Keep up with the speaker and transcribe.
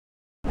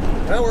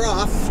Well, we're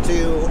off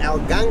to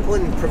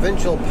Algonquin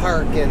Provincial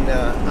Park in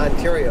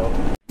Ontario.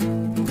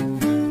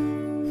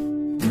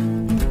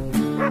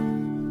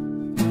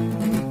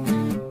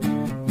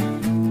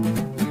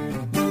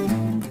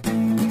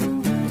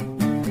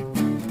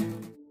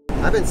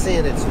 I've been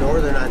saying it's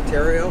northern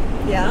Ontario.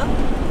 Yeah?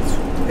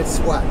 It's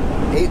what,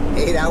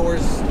 eight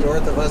hours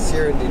north of us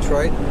here in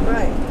Detroit?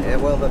 Right.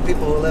 And well, the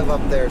people who live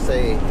up there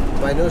say,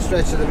 by no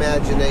stretch of the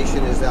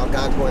imagination is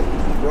Algonquin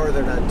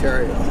northern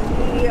Ontario.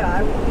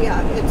 Yeah,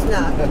 it's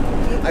not.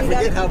 I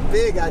forget how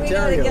big Ontario is. We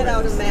gotta get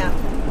out a map.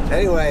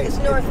 Anyway, it's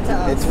north to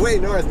us. It's way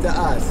north to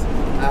us.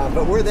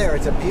 But we're there.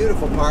 It's a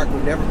beautiful park.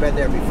 We've never been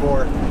there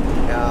before.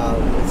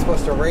 It's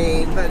supposed to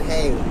rain, but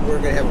hey, we're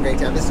going to have a great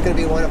time. This is going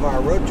to be one of our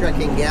road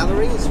trekking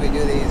gatherings. We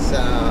do these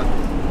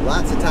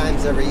lots of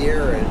times every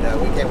year,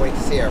 and we can't wait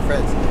to see our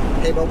friends.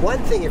 Hey, but one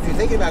thing, if you're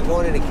thinking about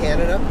going into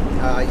Canada,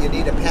 you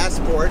need a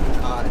passport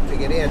to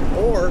get in,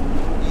 or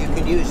you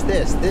can use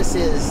this. This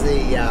is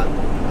the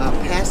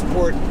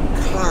passport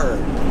card,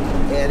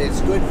 and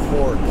it's good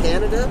for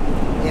Canada,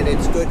 and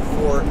it's good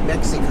for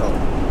Mexico.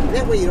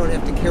 That way you don't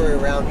have to carry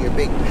around your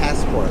big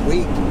passport.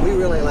 We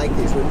really like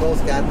these. We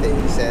both got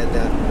these, and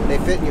they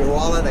fit in your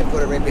wallet. I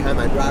put it right behind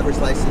my driver's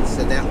license,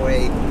 and that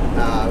way,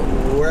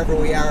 wherever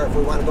we are, if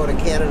we want to go to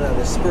Canada on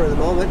the spur of the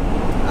moment,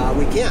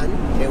 we can,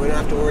 and we don't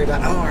have to worry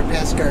about, oh, our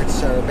pass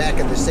cards are back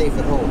in the safe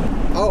at home.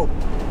 Oh,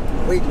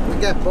 we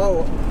got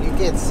Bo. You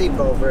can't see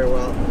Bo very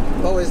well.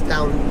 Bo is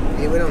down.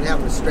 We don't have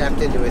him strapped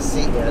into his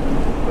seat yet.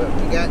 But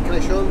we got, can I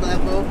show him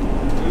that, Bo?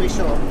 Let me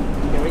show him.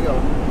 Here we go.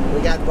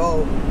 We got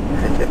Bo.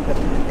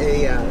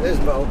 There's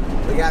Bo.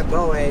 We got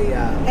Bo a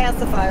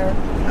pacifier.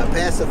 A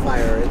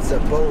pacifier. It's a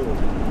bone,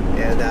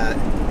 and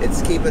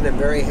it's keeping him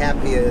very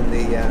happy in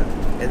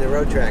the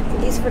road track.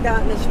 He's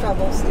forgotten his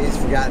troubles. He's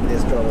forgotten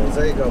his troubles.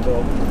 There you go,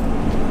 Bo.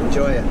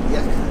 Enjoy it.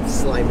 Yeah, it's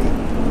slimy.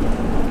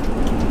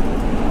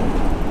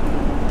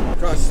 It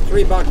costs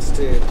 $3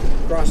 to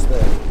cross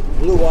the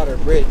Blue Water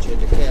Bridge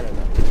into Canada.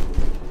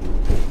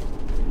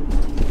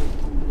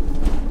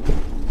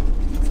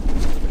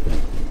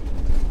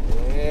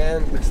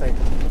 And looks like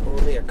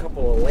only a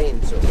couple of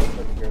lanes are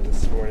open here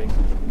this morning.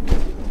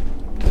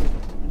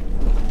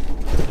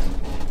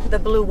 The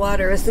blue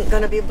water isn't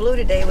going to be blue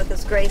today with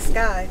this gray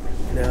sky.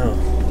 No.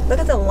 Look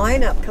at the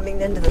lineup coming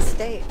into the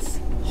States.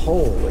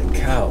 Holy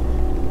cow.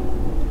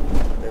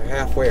 They're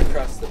halfway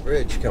across the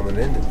bridge coming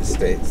into the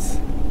States.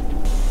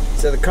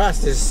 So the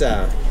cost is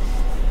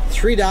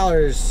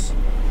 $3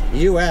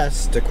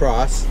 US to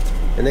cross,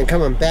 and then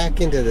coming back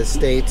into the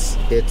States,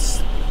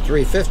 it's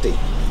 $3.50.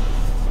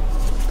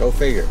 Go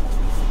figure.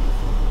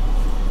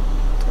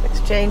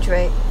 Exchange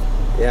rate.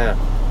 Yeah.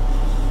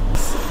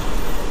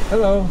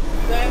 Hello.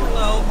 Say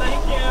hello,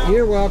 thank you.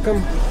 You're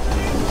welcome.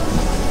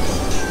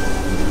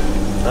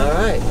 All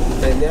right,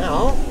 and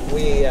now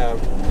we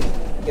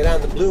get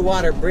on the Blue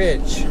Water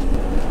Bridge.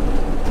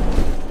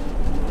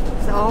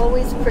 It's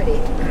always pretty.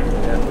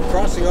 Yeah, we're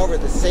crossing over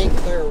the St.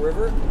 Clair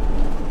River.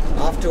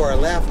 Off to our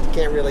left,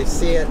 can't really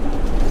see it,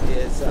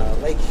 is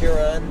Lake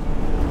Huron,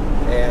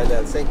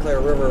 and St. Clair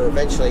River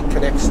eventually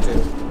connects to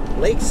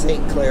Lake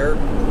St. Clair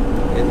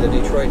in the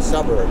Detroit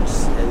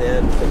suburbs, and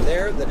then from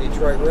there the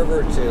Detroit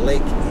River to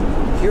Lake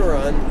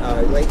Huron,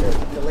 to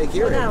Lake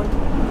Erie.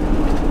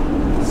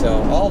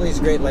 So all these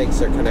Great Lakes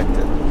are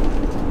connected,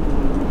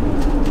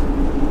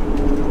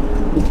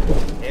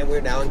 and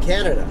we're now in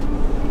Canada.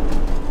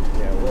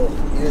 Yeah, we'll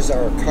use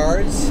our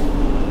cards.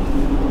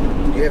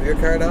 Do you have your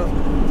card out?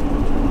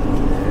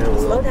 We'll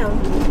slow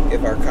down.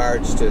 Give our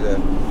cards to the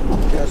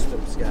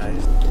customs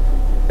guys.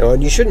 Oh,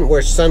 and you shouldn't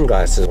wear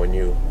sunglasses when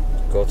you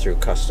go through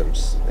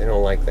customs. They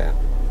don't like that.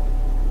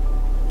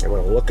 They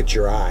want to look at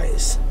your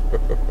eyes.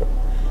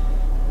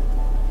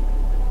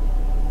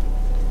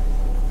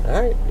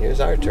 Alright, here's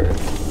our turn.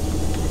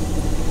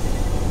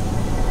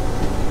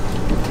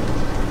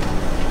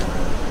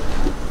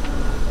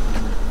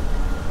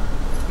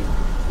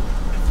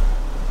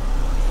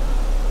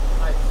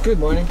 Hi. Good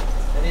morning.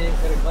 Anything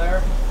to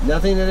declare?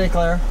 Nothing to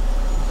declare.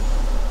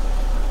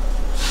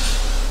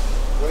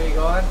 Where are you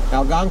going?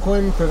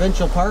 Algonquin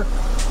Provincial Park?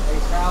 Are you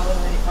traveling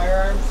with any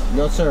firearms?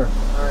 No, sir.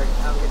 Alright,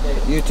 have a good day.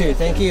 You too.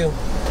 Thank you.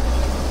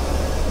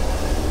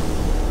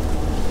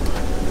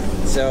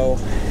 So,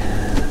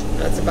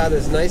 that's about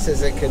as nice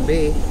as it can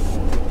be.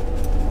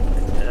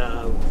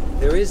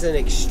 There is an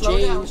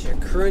exchange, a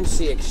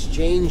currency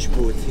exchange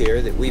booth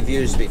here that we've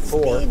used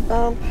before. Speed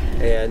bump.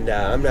 And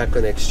I'm not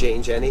going to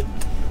exchange any.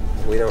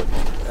 We don't,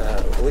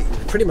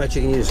 pretty much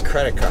you can use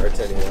credit cards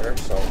anywhere,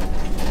 so.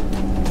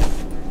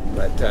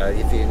 But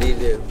if you need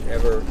to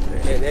ever,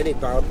 in any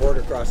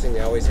border crossing,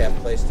 they always have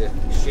a place to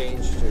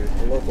exchange to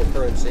the local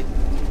currency.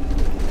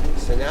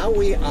 So now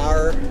we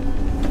are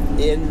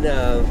in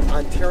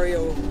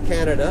Ontario,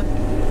 Canada.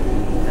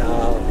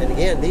 And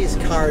again, these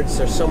cards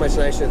are so much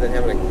nicer than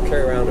having to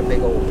carry around a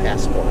big old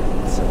passport.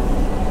 So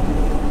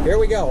here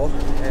we go,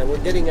 and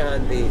we're getting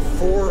on the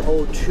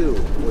 402,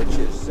 which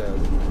is a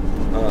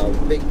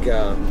big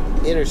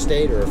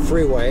interstate or a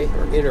freeway,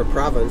 or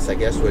inter-province, I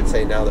guess we'd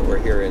say now that we're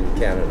here in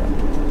Canada.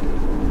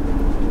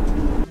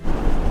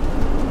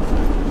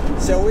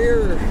 So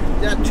we're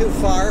not too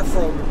far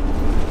from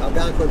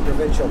Algonquin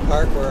Provincial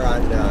Park. We're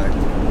on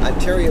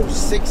Ontario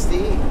 60,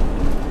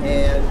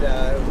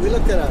 and we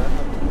looked at a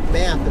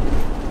map,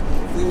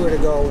 and if we were to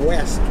go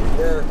west,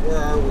 where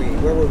are we?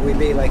 Where would we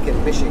be, like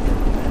in Michigan?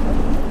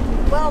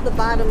 Well, the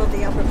bottom of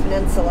the Upper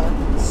Peninsula.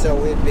 So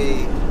we'd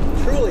be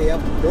truly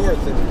up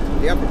north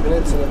in the Upper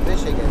Peninsula of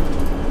Michigan,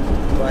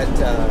 but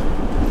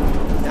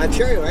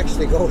Ontario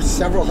actually goes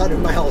several hundred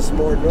miles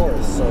more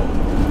north, so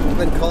I've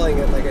been calling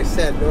it, like I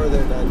said,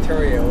 Northern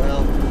Ontario.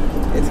 Well,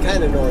 it's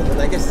kind of northern.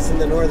 I guess it's in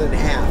the northern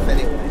half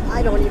anyway.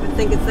 I don't even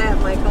think it's that,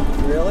 Michael.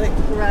 Really?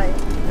 Right.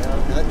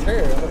 Well,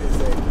 Ontario is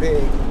a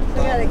big... We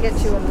gotta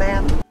get you a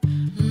map.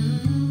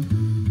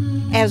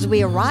 As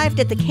we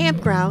arrived at the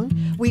campground,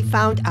 we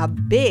found a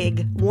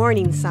big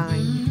warning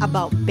sign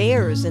about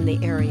bears in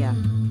the area.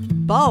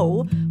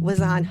 Bo was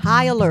on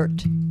high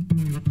alert.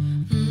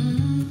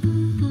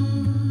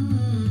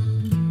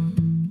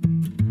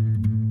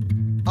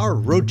 Our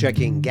road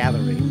trekking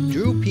gathering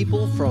drew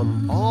people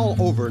from all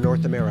over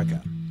North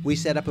America. We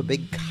set up a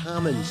big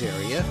commons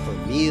area for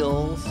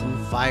meals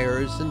and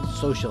fires and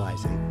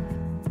socializing.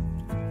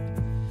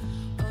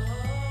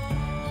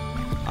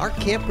 Our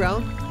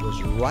campground was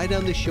right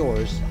on the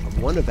shores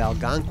of one of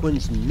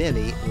Algonquin's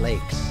many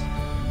lakes.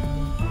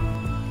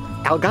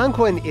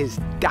 Algonquin is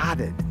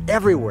dotted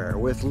everywhere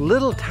with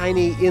little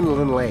tiny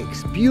inland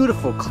lakes,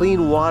 beautiful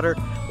clean water,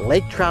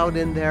 lake trout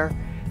in there.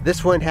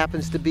 This one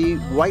happens to be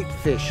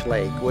Whitefish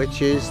Lake,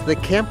 which is the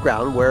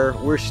campground where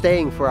we're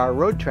staying for our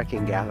road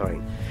trekking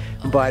gathering.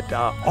 But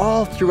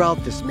all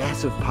throughout this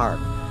massive park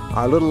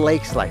are little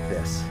lakes like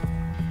this.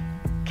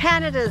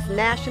 Canada's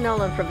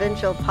national and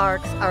provincial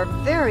parks are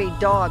very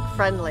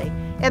dog-friendly,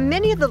 and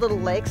many of the little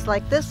lakes,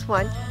 like this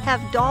one,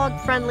 have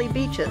dog-friendly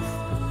beaches.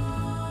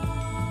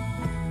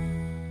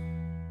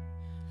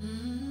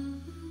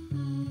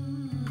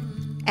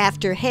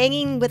 After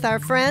hanging with our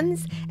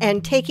friends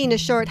and taking a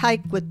short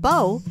hike with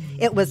Bo,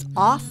 it was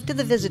off to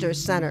the visitor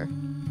center.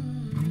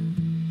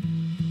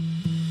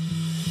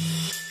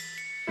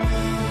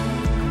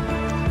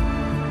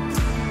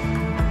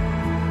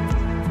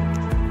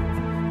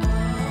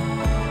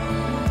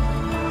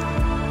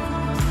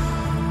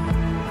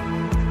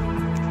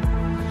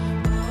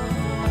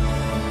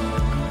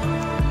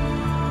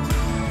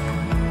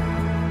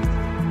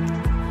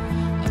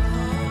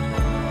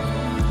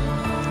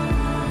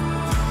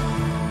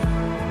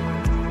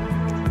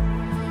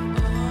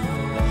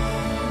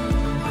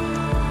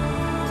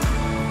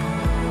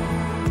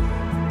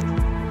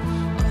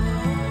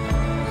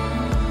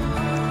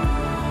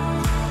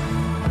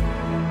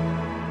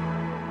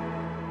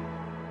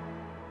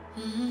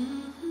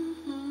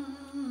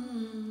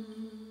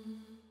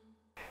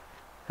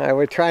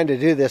 We're trying to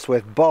do this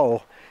with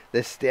Bo,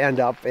 this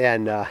stand-up,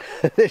 and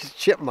there's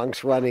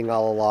chipmunks running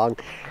all along.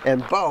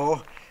 And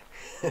Bo,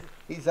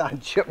 he's on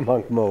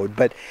chipmunk mode.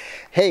 But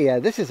hey,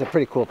 this is a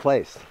pretty cool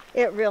place.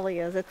 It really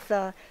is. It's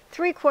a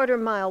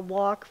 3/4-mile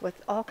walk with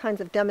all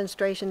kinds of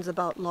demonstrations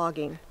about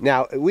logging.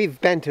 Now,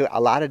 we've been to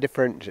a lot of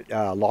different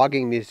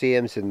logging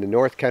museums in the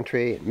North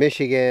Country, in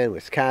Michigan,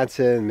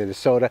 Wisconsin,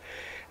 Minnesota.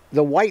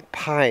 The white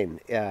pine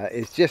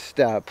is just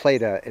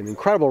played an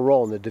incredible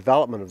role in the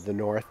development of the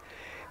North.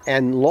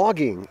 And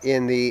logging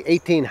in the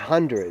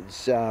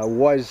 1800s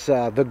was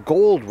the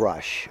gold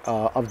rush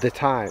of the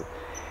time.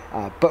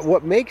 But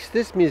what makes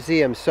this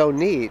museum so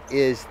neat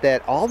is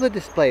that all the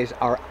displays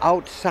are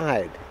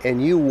outside,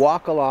 and you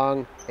walk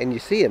along and you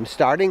see them,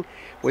 starting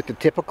with the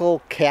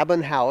typical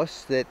cabin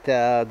house that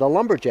the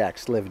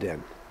lumberjacks lived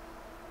in.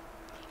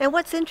 And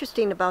what's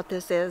interesting about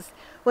this is,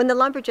 when the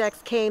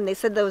lumberjacks came, they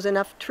said there was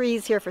enough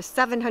trees here for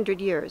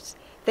 700 years.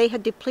 They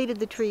had depleted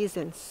the trees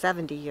in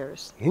 70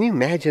 years. Can you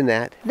imagine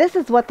that? This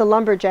is what the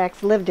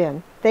lumberjacks lived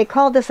in. They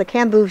called this a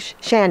cambouche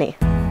shanty.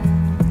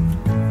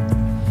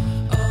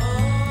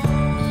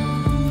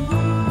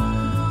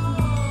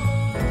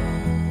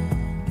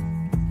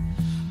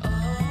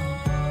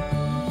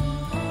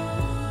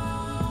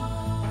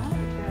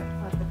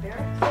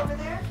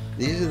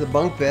 These are the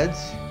bunk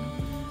beds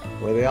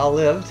where they all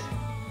lived,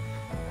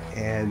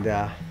 and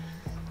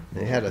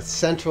they had a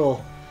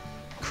central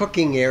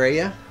cooking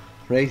area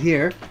right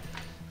here.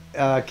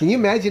 Can you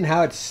imagine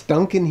how it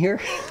stunk in here?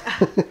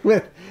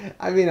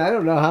 I mean, I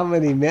don't know how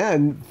many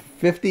men,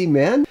 50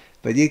 men,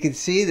 but you can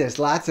see there's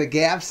lots of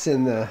gaps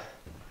in the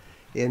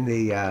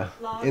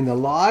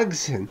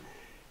logs, and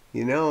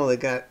you know, they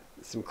got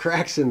some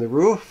cracks in the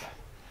roof.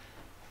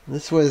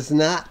 This was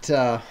not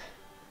a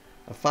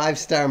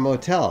 5-star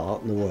motel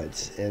out in the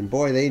woods, and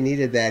boy, they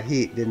needed that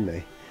heat, didn't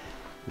they?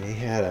 They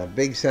had a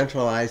big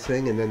centralized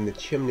thing, and then the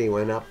chimney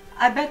went up.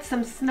 I bet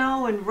some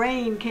snow and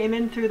rain came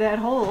in through that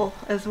hole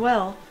as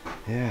well.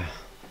 Yeah.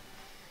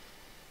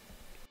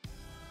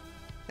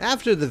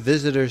 After the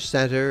visitor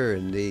center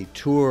and the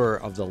tour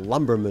of the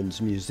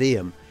Lumberman's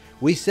Museum,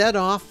 we set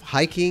off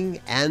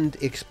hiking and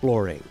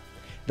exploring.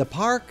 The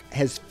park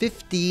has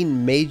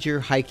 15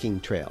 major hiking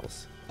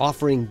trails,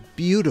 offering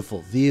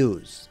beautiful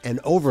views and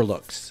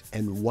overlooks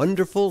and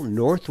wonderful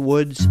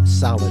Northwoods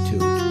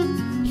solitude.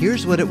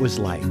 Here's what it was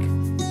like.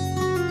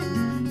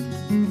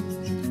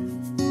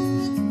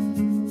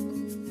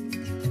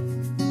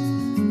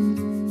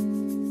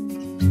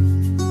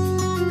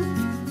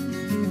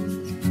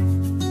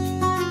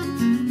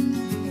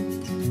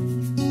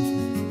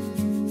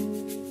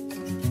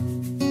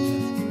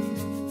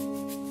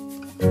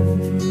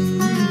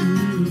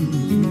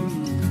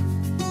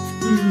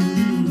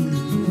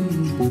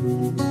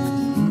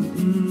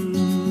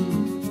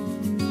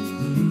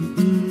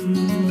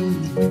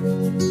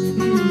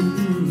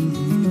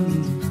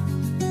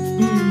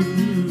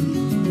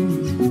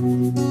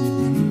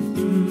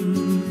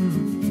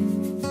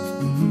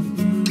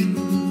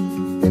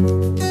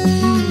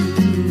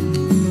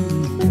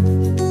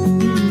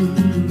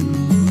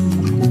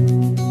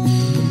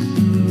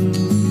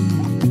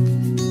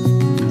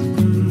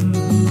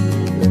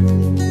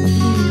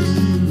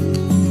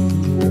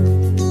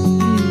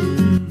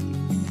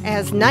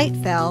 As night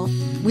fell,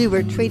 we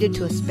were treated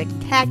to a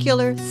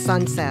spectacular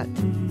sunset.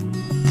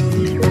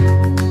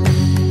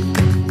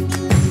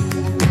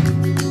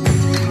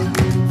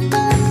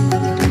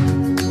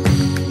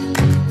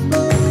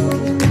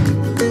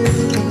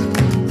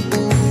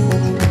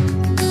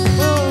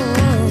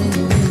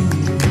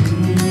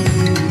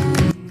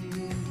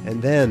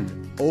 And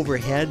then,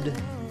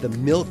 overhead, the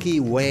Milky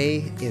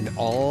Way in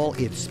all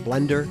its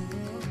splendor.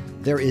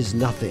 There is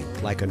nothing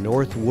like a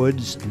North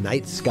Woods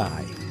night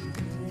sky.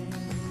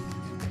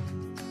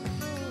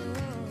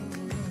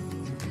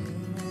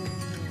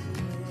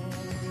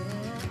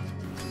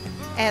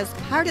 As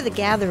part of the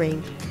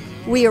gathering,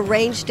 we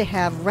arranged to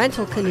have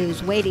rental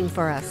canoes waiting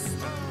for us.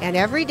 And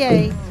every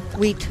day,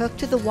 we took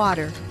to the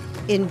water,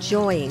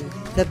 enjoying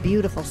the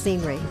beautiful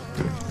scenery.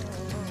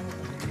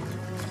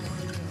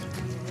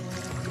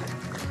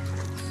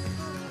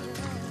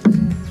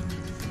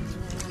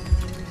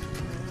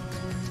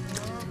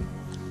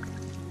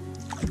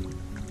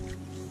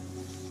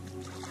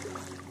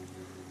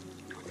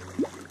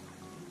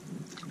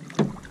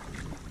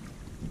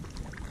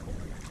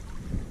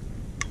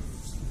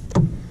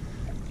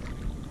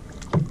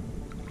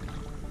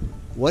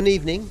 One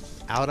evening,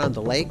 out on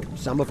the lake,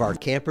 some of our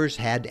campers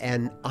had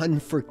an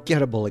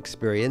unforgettable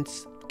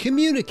experience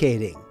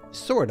communicating,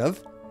 sort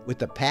of,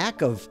 with a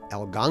pack of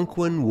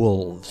Algonquin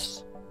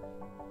wolves.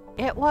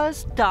 It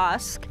was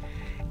dusk,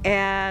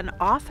 and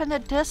off in the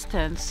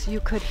distance you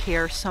could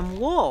hear some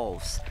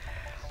wolves.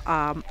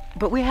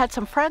 But we had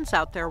some friends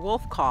out there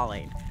wolf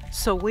calling,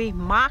 so we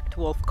mocked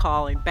wolf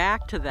calling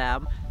back to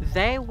them.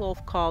 They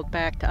wolf called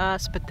back to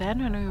us, but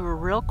then when we were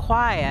real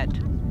quiet,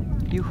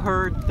 you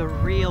heard the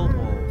real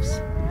wolves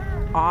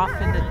off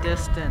in the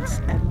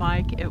distance. And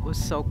Mike, it was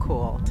so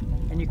cool.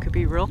 And you could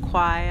be real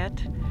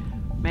quiet,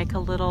 make a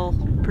little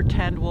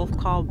pretend wolf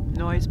call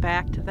noise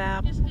back to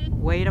them,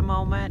 wait a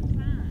moment,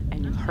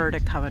 and you heard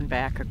it coming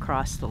back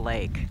across the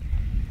lake.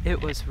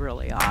 It was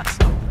really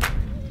awesome.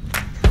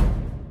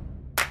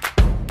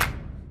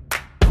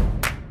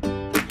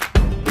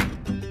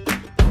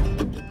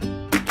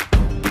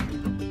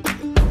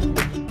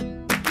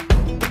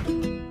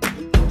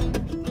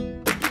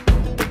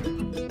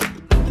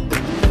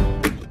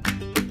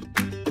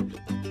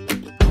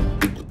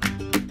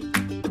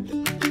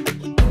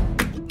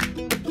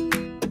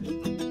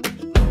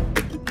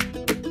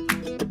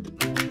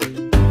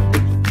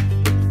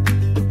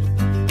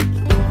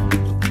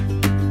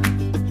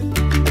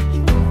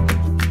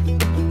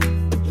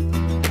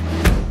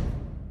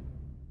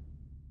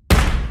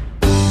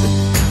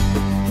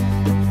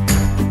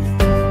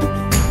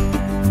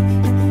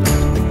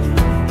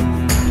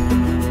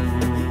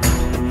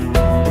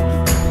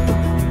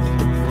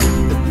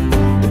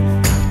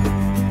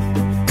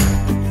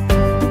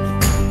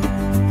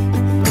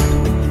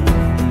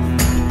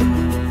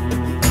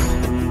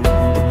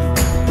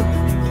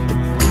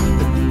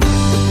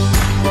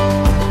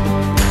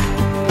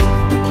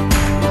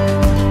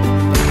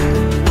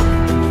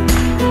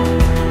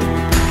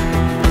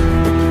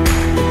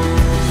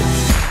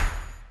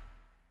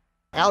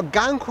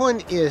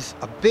 Algonquin is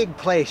a big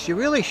place. You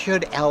really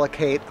should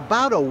allocate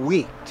about a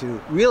week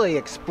to really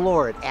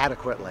explore it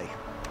adequately.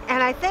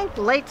 And I think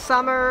late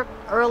summer,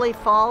 early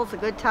fall is a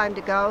good time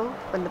to go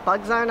when the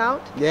bugs aren't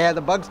out. Yeah,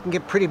 the bugs can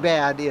get pretty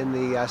bad in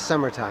the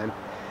summertime.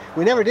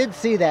 We never did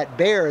see that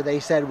bear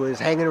they said was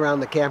hanging around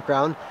the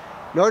campground,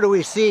 nor do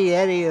we see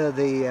any of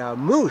the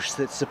moose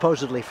that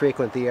supposedly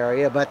frequent the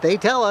area, but they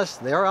tell us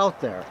they're out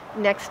there.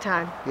 Next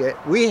time. Yeah,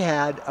 we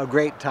had a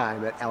great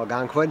time at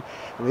Algonquin,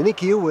 and we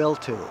think you will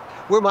too.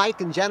 We're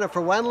Mike and Jennifer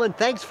Wendland.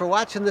 Thanks for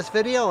watching this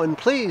video, and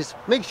please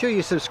make sure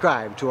you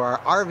subscribe to our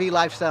RV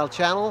Lifestyle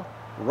channel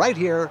right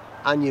here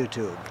on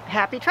YouTube.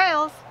 Happy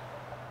trails!